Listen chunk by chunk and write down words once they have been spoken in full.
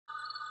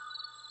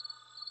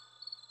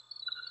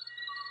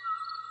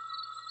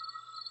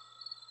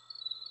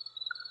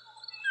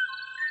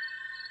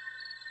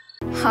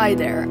Hi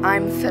there,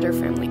 I'm Feather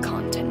Family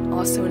Content,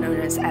 also known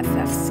as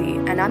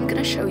FFC, and I'm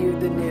gonna show you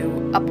the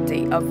new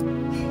update of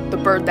the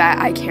bird that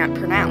I can't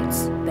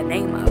pronounce the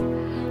name of.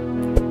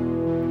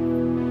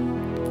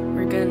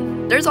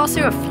 There's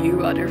also a few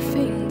other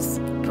things,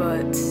 but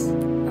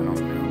I don't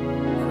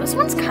know. Well, this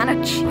one's kind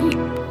of cheap.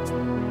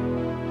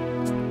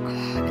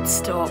 It's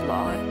still a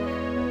lot.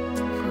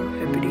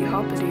 Hippity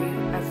hoppity,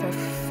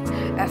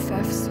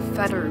 FF's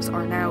feathers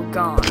are now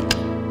gone.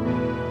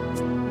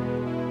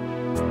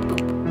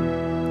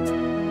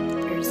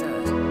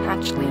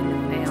 Hatchling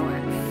male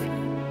and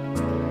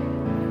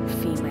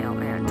female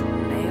and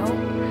male.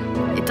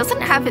 It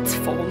doesn't have its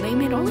full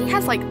name, it only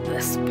has like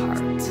this part.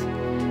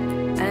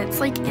 And it's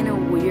like in a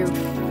weird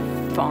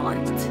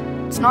font.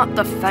 It's not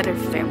the Feather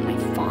Family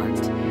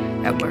font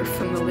that we're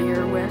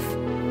familiar with.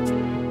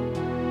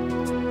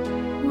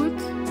 What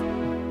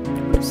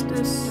is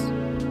this?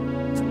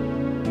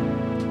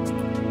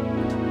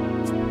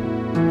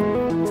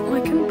 Oh,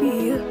 I can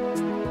be...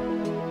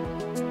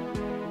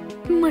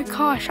 Oh my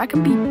gosh, I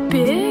can be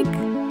big. I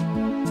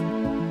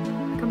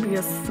can be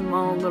a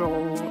small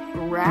little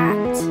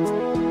rat.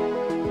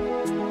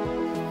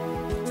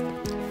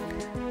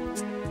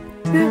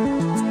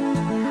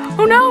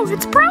 Oh no,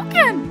 it's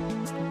broken!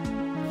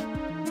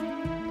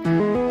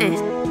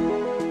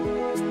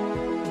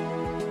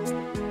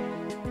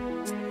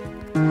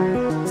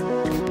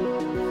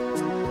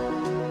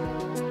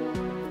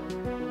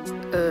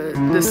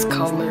 This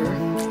color.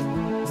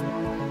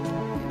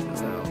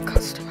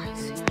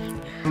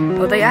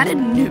 Oh, they added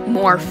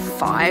more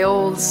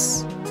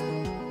files.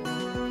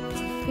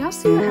 They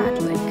also had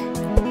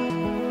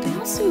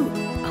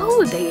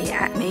they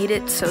made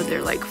it so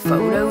they're like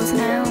photos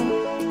now.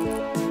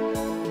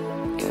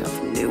 You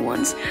have new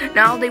ones.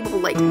 Now they will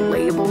like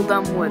label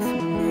them with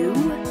new.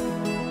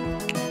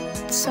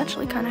 It's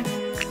actually kind of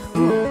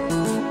cool.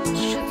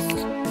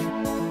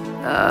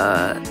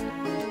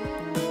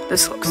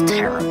 This looks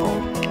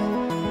terrible.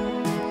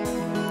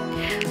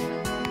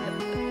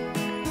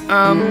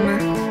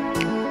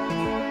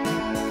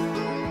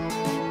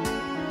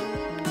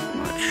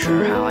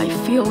 Sure how I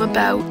feel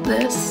about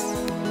this.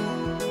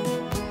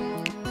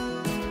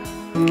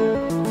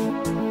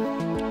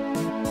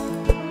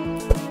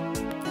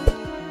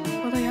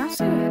 Well, they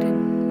also added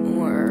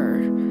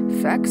more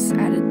effects,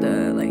 added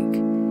the, like,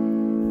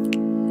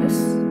 this.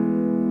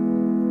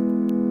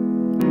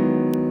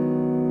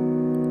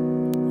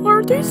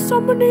 Are they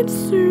summoning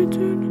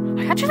Satan?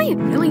 I actually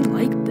really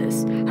like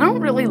this. I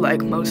don't really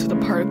like most of the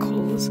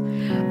particles,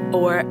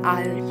 or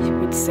I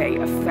would say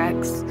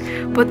effects,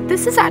 but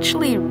this is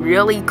actually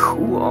really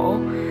cool.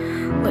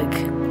 Like,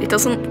 it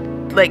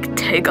doesn't like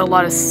take a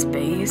lot of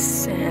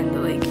space,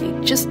 and like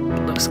it just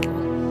looks cool.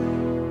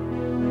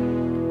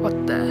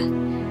 What the?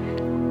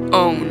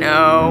 Oh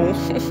no.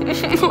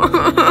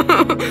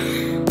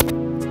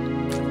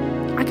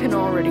 I can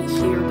already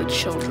hear the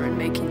children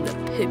making the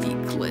Pibby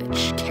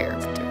glitch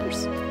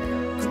characters.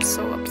 I'm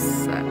so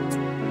upset.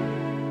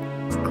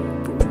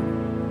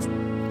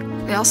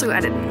 They also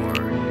added more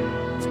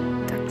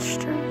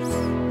textures.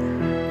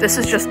 This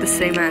is just the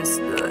same as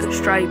the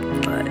stripe,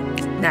 but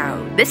now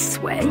this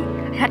way.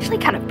 I actually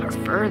kind of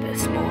prefer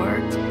this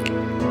more.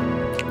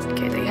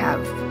 Okay, they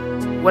have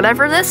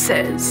whatever this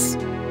is.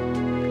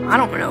 I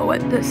don't know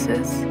what this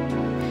is.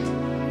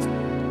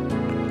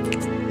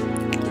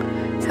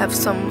 Have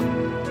some...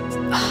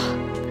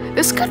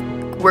 this could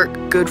work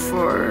good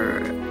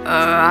for,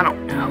 I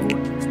don't know.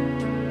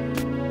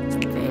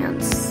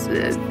 Advanced...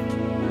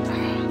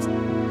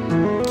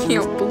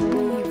 can't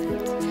believe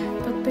it,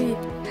 but they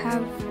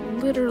have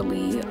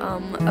literally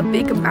a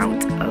big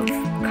amount of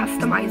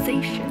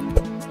customization.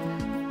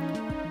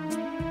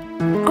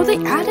 Oh, they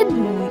added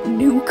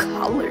new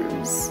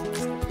colors,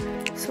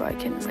 so I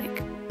can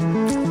like.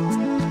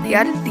 They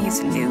added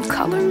these new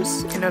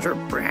colors, another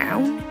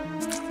brown,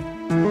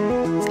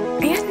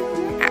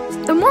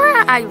 and the more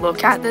I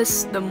look at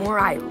this, the more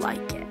I like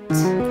it.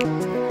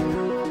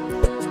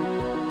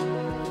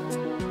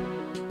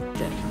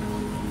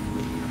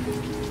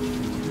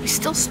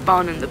 Still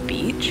spawn in the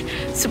beach.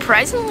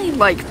 Surprisingly,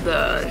 like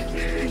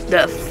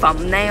the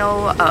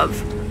thumbnail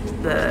of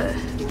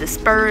this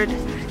bird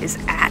is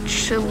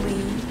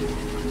actually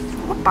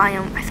what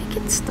biome? I think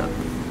it's the.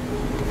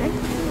 Did I do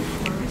the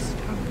forest?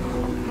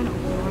 I don't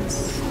know.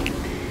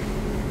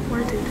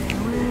 Where do they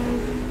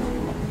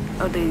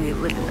live? Oh, they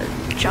live in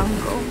the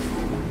jungle.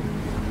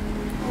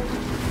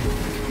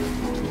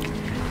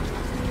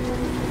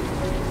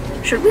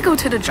 Should we go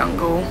to the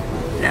jungle?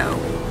 No.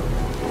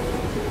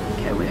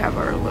 We have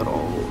our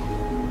little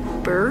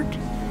bird.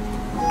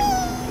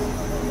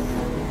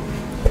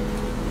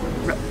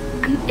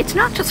 It's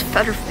not just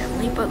Feather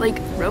Family, but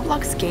like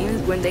Roblox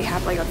games, when they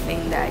have like a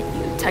thing that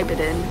you type it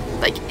in,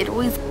 like it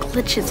always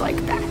glitches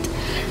like that.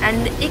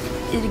 And it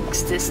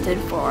existed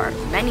for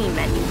many,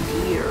 many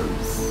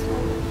years.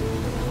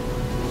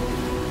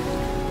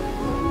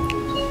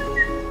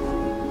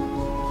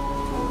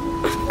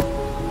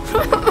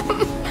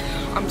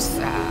 I'm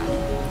sad.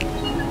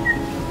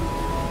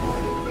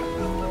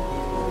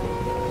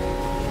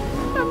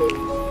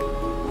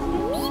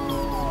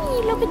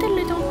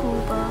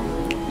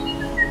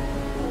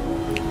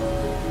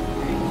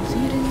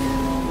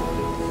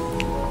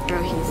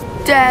 now he's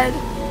dead.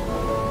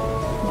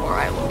 The more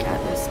I look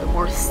at this, the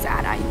more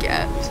sad I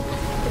get.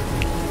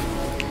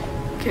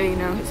 Okay,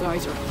 now his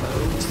eyes are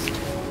closed.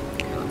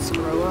 Okay, let's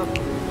grow up.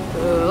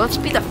 Let's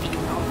be the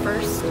female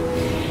first.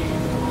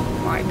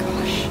 Oh my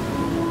gosh.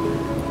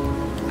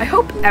 I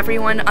hope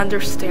everyone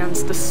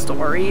understands the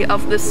story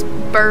of this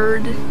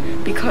bird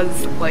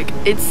because, like,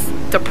 it's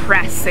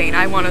depressing.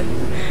 I want to...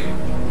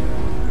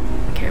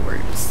 Okay,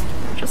 we're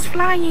just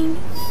flying.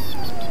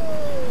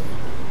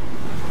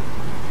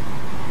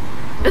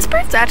 This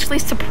bird's actually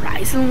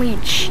surprisingly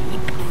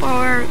cheap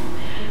for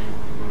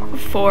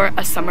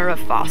a summer of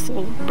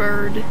fossil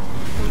bird.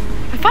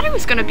 I thought it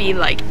was gonna be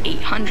like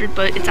 800,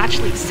 but it's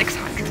actually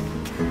 600.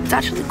 It's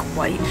actually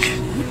quite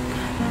cheap.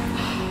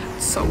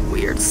 It's so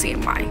weird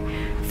seeing my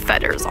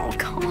feathers all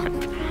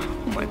gone.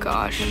 Oh my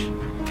gosh.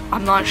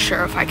 I'm not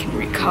sure if I can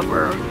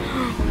recover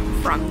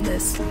from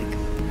this. Like,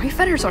 my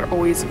feathers are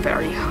always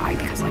very high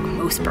because, like,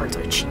 most birds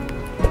are cheap.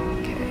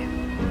 Okay.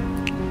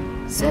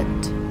 Sit.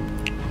 Do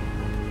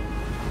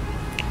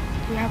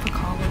we have a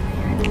collar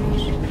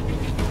animation?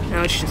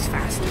 No, it's just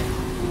faster.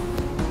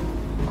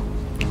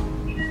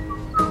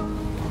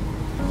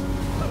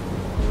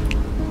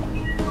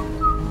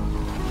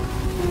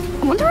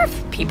 I wonder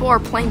if people are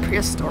playing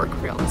prehistoric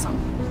realism.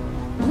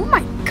 Oh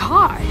my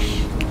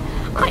gosh.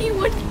 I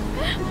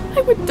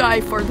would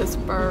die for this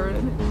bird.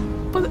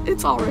 But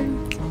it's alright.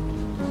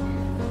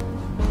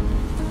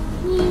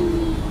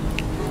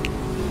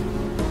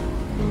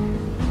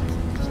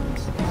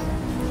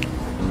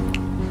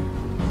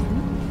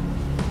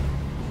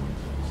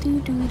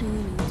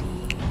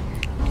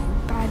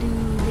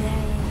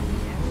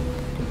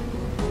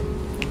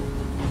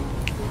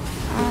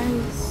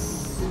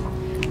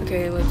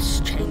 Okay, let's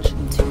change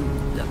into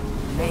the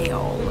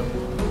male.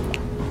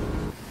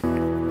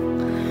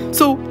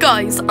 So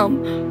guys,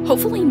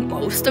 hopefully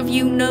most of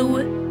you know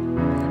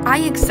I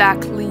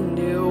exactly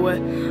knew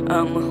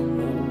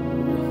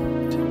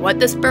what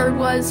this bird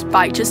was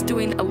by just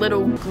doing a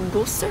little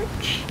Google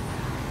search.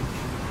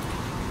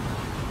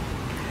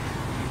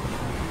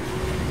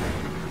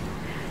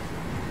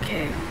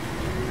 Okay,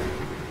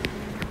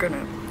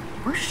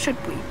 where should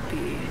we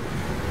be?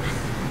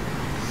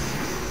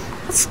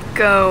 Let's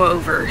go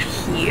over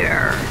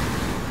here.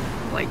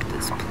 Like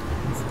this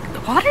place. The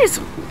water is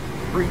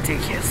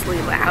ridiculously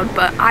loud,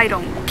 but I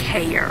don't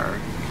care.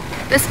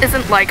 This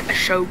isn't like a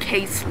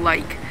showcase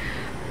like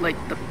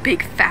the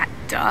big fat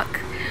ducks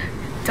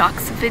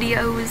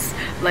videos.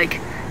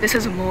 Like, this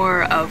is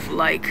more of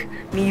like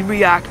me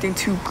reacting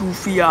to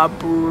Goofy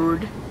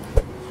bird.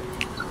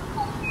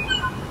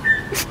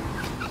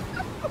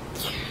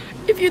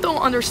 If you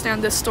don't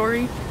understand this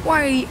story,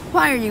 why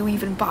are you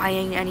even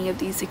buying any of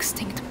these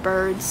extinct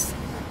birds?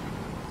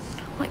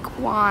 Like,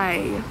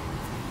 why?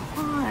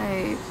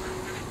 Why?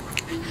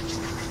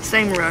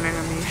 Same run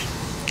animation.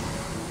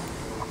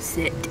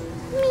 Sit.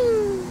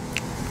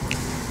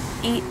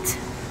 Eat.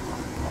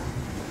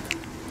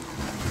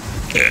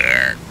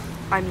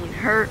 I mean,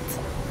 hurt.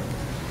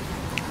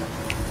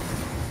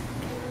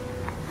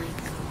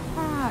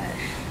 Oh my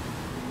gosh.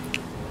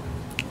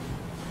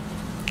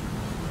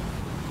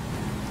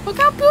 Look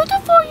how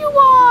beautiful you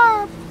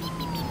are!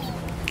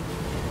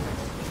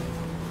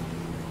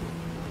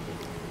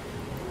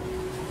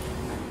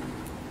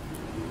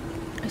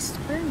 I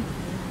swear,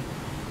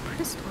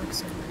 prehistoric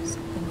servers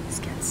always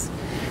gets...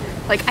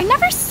 Like, I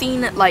never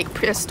seen, like,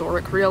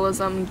 prehistoric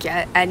realism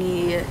get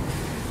any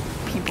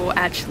people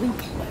actually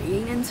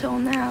playing until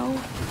now.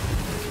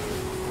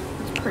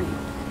 It's pretty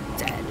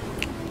dead.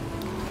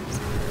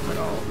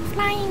 Little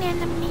flying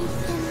animation.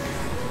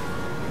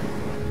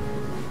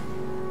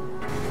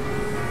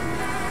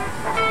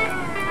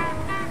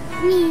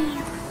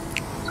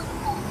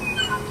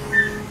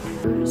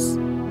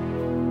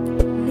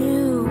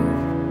 New.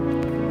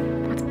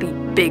 Let's be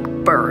big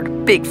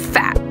bird, big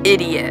fat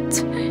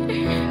idiot.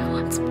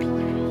 Let's be.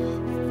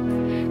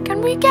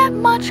 Can we get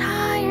much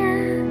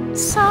higher?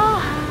 So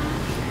high.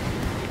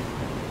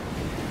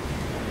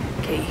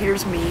 Okay,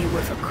 here's me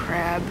with a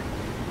crab.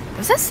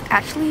 Does this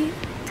actually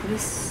do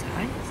this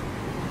size?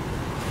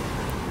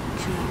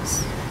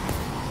 Jeez.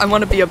 I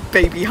want to be a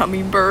baby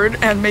hummingbird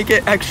and make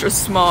it extra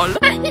small.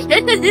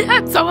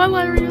 That's so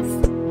hilarious.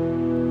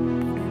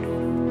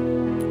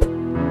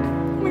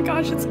 Oh my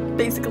gosh, it's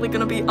basically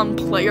gonna be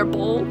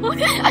unplayable. What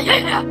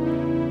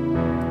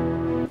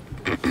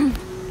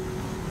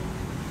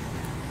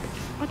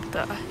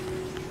the?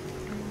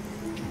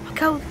 Look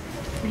how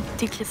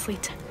ridiculously.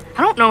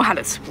 I don't know how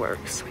this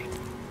works.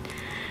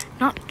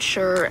 Not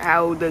sure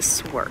how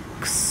this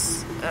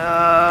works.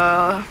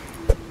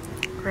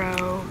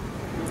 Grow.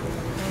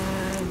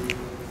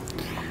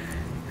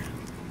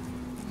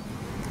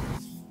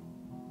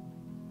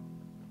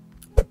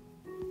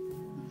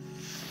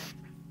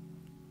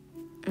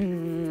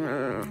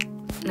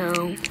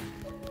 No.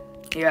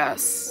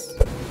 Yes.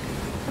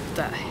 What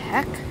the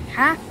heck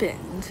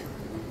happened?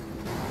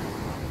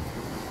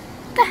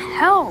 What the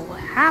hell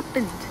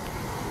happened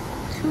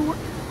to...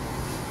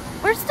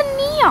 Where's the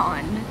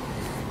neon?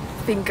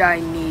 I think I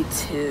need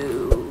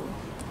to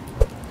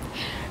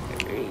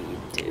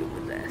redo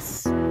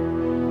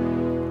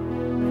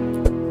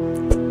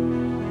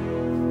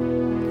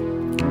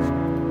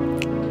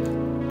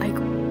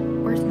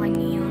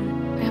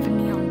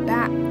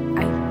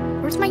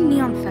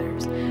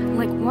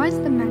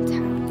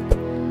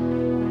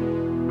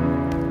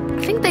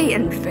they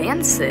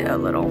advance it a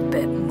little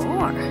bit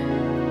more?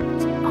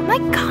 Oh my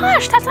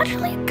gosh, that's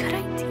actually a good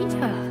idea.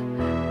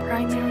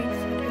 Primary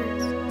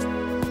feathers.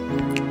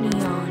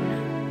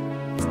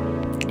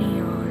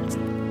 Neon.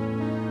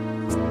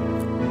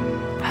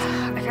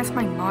 I guess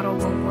my model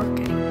won't work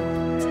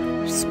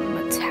anymore. Just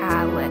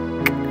metallic.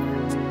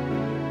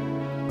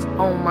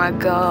 Oh my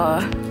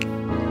god.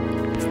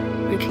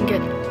 We can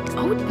get...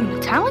 Oh, the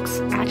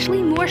metallic's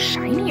actually more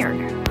shinier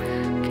now.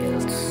 Okay,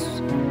 let's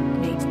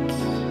make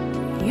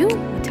you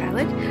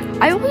metallic.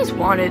 I always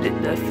wanted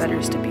the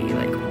feathers to be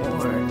like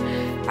more...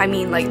 I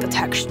mean like the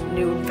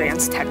new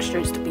advanced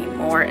textures to be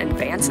more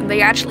advanced, and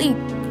they actually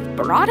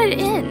brought it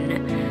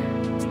in.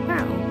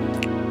 Wow.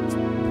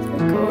 Oh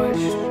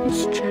gosh,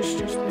 his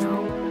chest is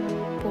now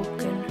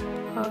broken.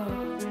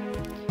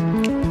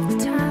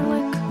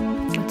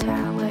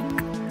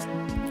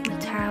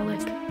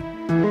 Metallic.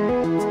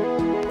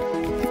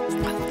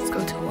 Let's go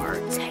to our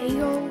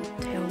tail.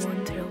 Tail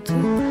 1, tail 2.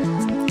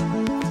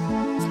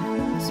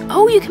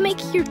 Oh, you can make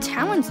your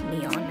talons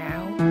neon now.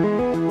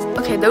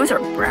 Okay, those are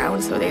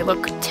brown, so they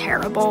look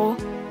terrible.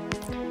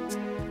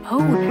 Oh,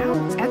 now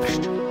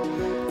extra.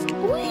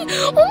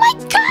 Oh my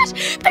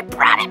gosh! They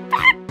brought it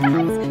back,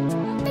 guys!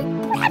 They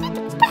brought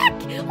it back!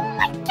 Oh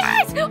my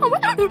gosh!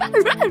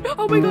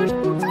 Oh my gosh!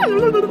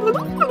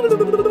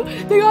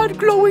 They got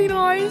glowing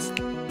eyes.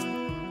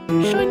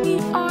 Shiny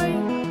eye.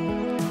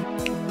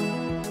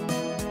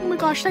 Oh my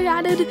gosh, they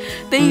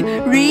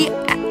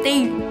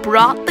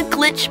brought the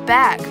glitch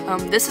back.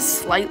 This is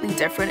slightly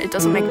different. It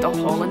doesn't make the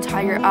whole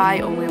entire eye,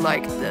 only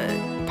like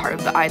the part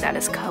of the eye that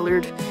is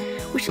colored,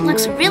 which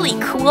looks really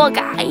cool,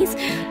 guys.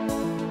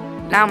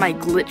 Now my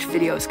glitch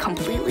video is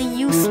completely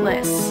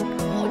useless.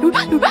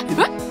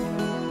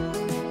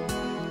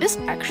 Is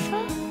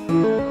extra?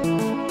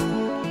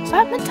 Is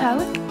that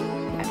metallic?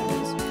 Yeah, it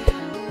is.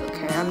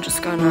 Okay, I'm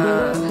just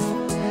gonna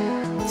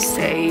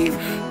save.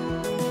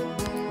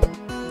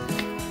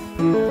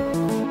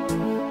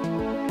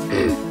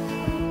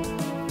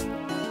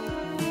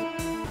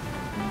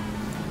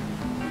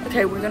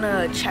 Okay, we're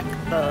gonna check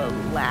the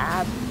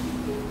lab.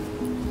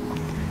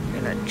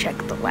 We're gonna check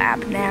the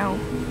lab now.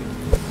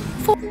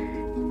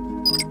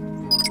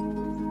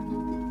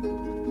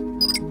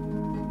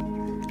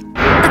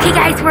 Okay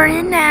guys, we're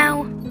in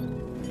now.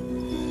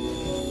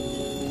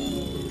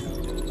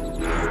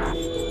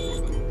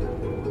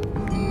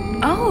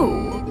 Oh,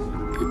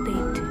 what did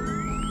they do?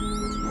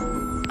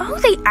 Oh,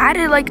 they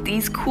added like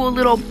these cool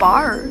little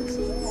bars.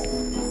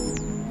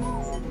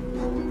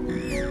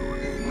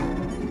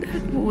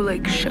 That will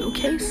like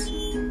showcase.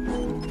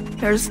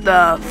 There's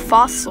the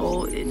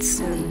fossil, it's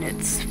in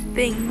its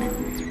thing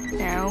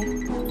now.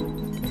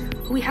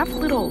 We have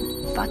little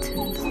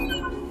buttons.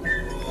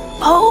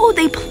 Oh,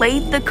 they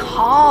played the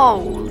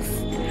calls.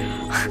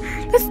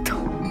 That's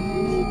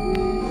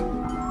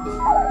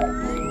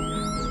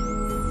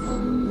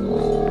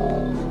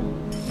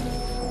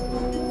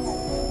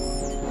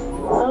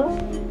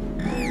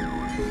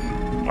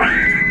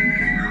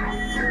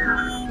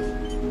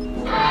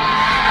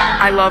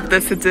I love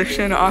this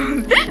edition.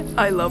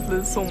 I love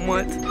this so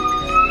much.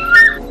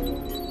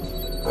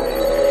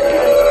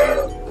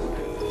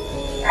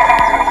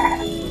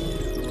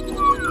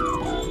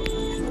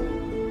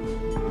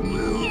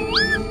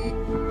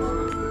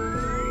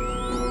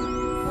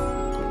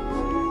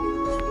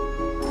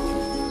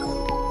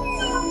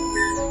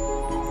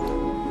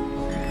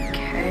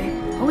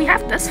 We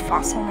have this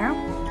fossil now.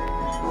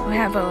 We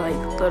have a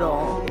like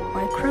little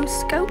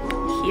microscope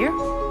here.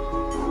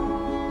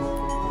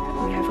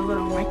 We have a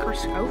little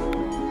microscope.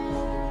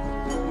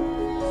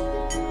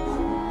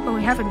 Oh,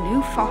 we have a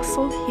new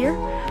fossil here.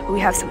 We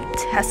have some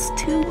test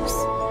tubes.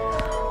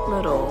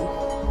 Little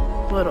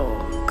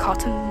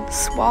cotton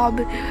swab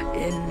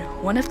in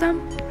one of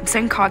them. I'm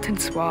saying cotton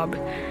swab.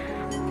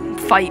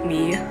 Fight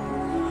me.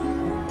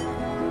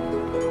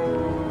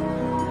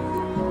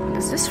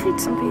 Does this read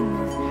something?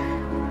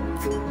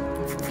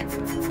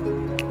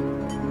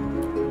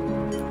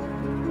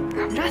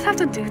 I just have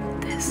to do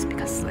this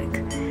because like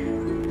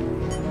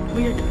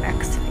weird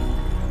X thing.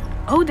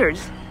 Oh,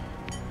 there's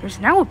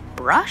now a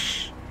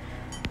brush.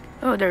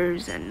 Oh,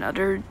 there's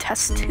another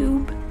test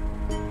tube.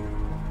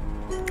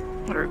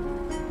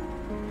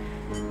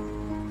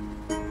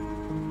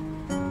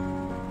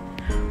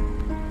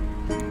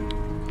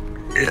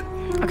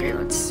 Okay,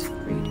 let's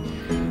read.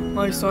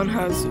 My son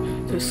has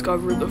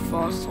discovered the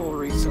fossil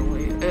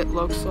recently. It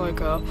looks like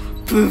a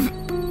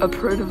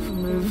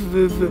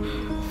primitive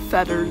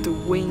feathered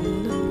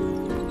wing.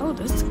 Oh,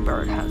 this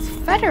bird has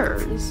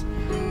feathers.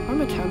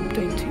 I'm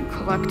attempting to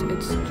collect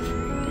its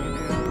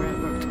DNA and bring it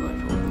back to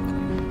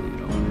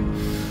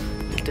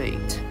life.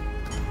 Date.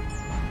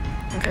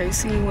 Okay,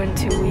 see you in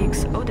 2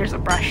 weeks. Oh, there's a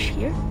brush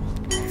here.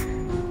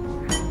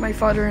 My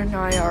father and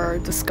I are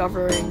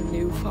discovering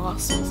new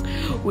fossils.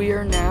 We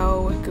are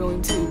now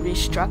going to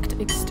reconstruct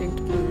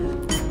extinct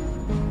birds.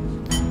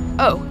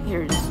 Oh,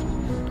 here's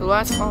the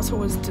last fossil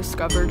was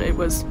discovered. It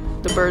was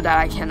the bird that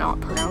I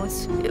cannot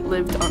pronounce. It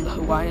lived on the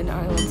Hawaiian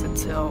Islands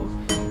until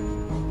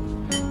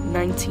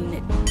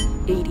 1980.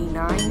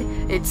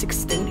 1989. Its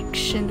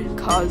extinction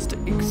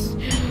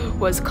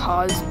was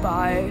caused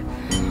by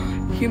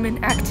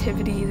human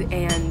activity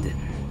and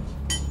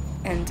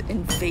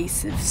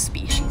invasive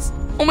species.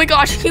 Oh my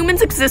gosh,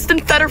 humans exist in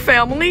feather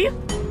family?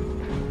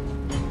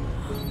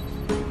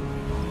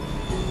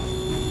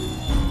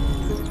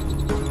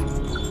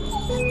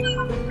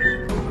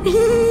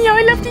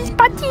 I love these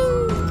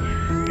buttons.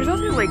 There's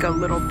also like a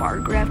little bar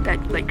graph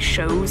that like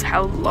shows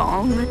how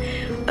long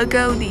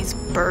ago these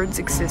birds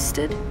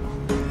existed.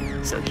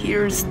 So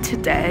here's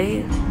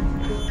today,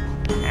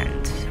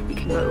 and we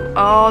can go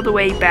all the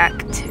way back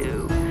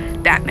to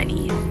that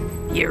many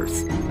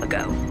years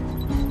ago.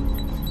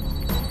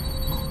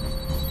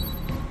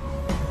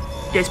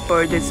 This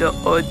bird is the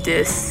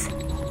oldest.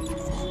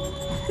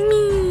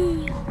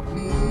 Me.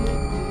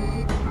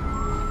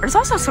 There's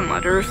also some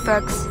other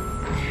effects.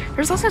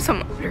 There's also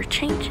some other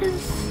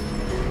changes.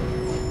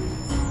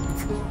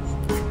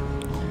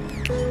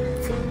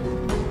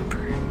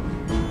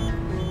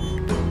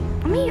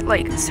 Let me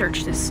like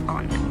search this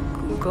on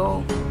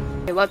Google.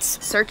 Okay, let's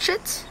search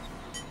it.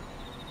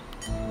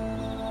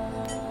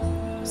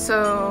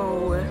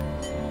 So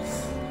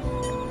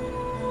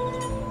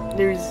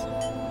there's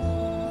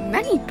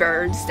many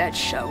birds that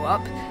show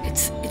up.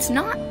 It's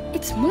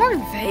more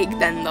vague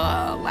than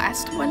the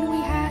last one we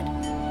had.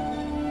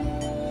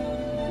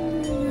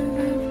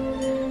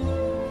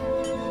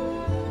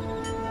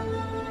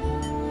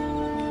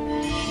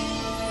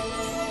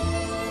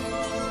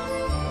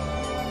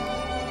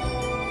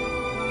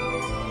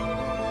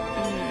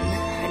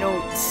 I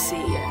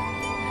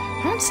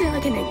don't see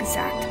like an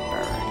exact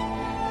bird,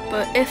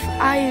 but if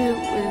I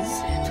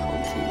was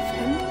told to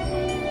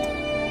pinpoint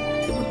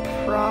it, it would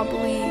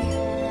probably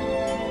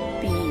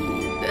be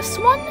this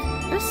one.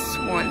 I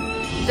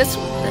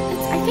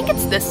think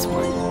it's this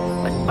one.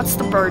 But what's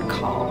the bird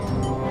called?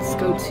 Let's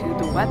go to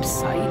the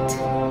website.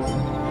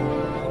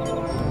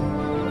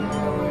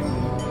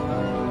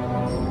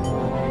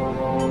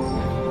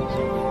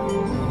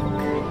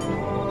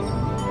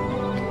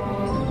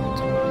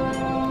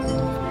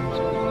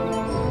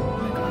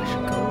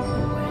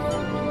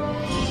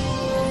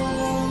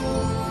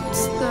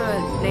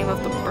 Name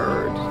of the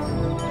bird.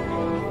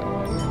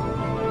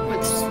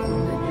 What's the name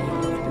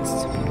of this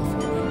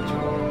beautiful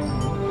angel?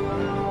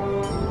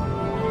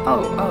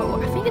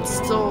 Oh, I think it's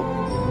still.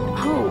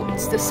 Oh,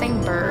 it's the same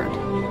bird.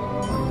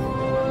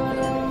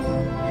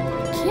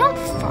 I can't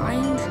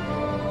find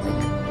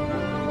like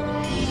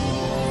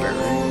bird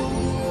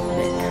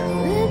that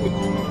could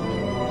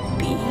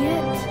be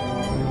it.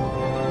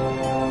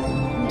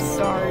 I'm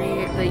sorry,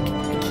 like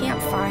I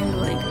can't find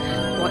like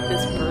what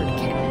this bird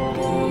can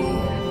be.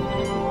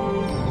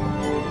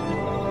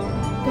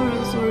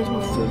 Dinosaurs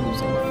with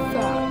feathers and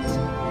fat.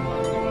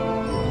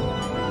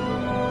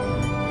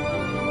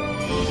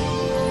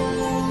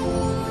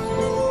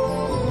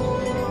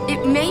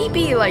 It may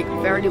be like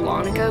very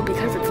long ago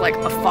because it's like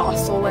a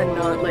fossil and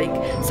not like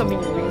something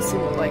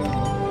recent like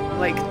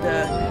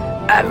the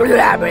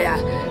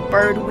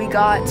bird we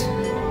got.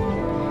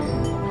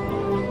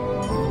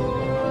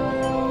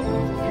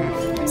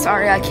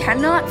 Sorry, I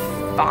cannot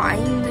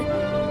find it.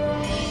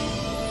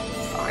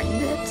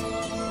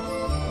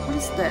 What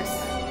is this?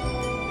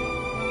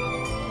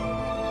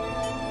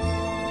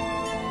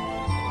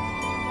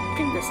 I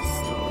think this is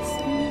still the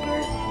same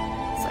bird.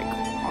 It's like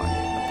on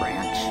a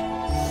branch.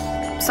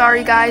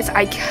 Sorry guys,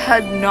 I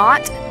could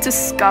not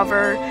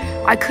discover.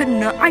 I could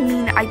not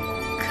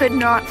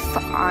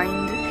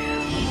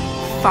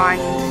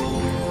find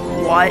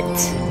what.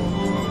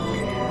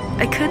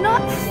 I could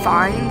not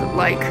find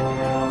like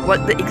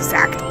what the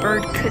exact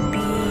bird could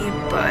be,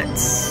 but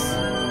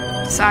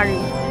sorry.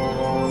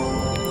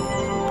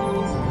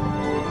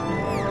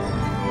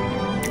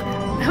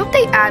 I hope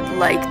they add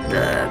like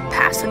the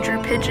passenger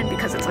pigeon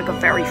because it's like a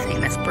very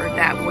famous bird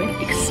that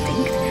went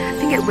extinct. I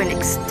think it went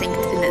extinct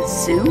in a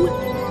zoo.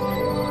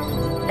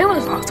 It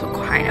was also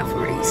kind of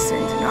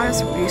recent, not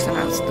as recent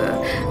as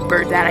the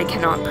bird that I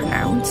cannot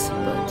pronounce,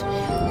 but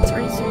it's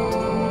recent.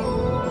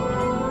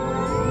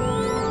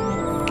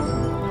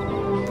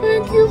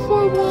 Thank you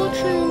for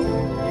watching.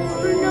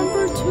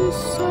 Remember to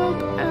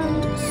sub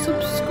and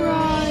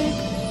subscribe.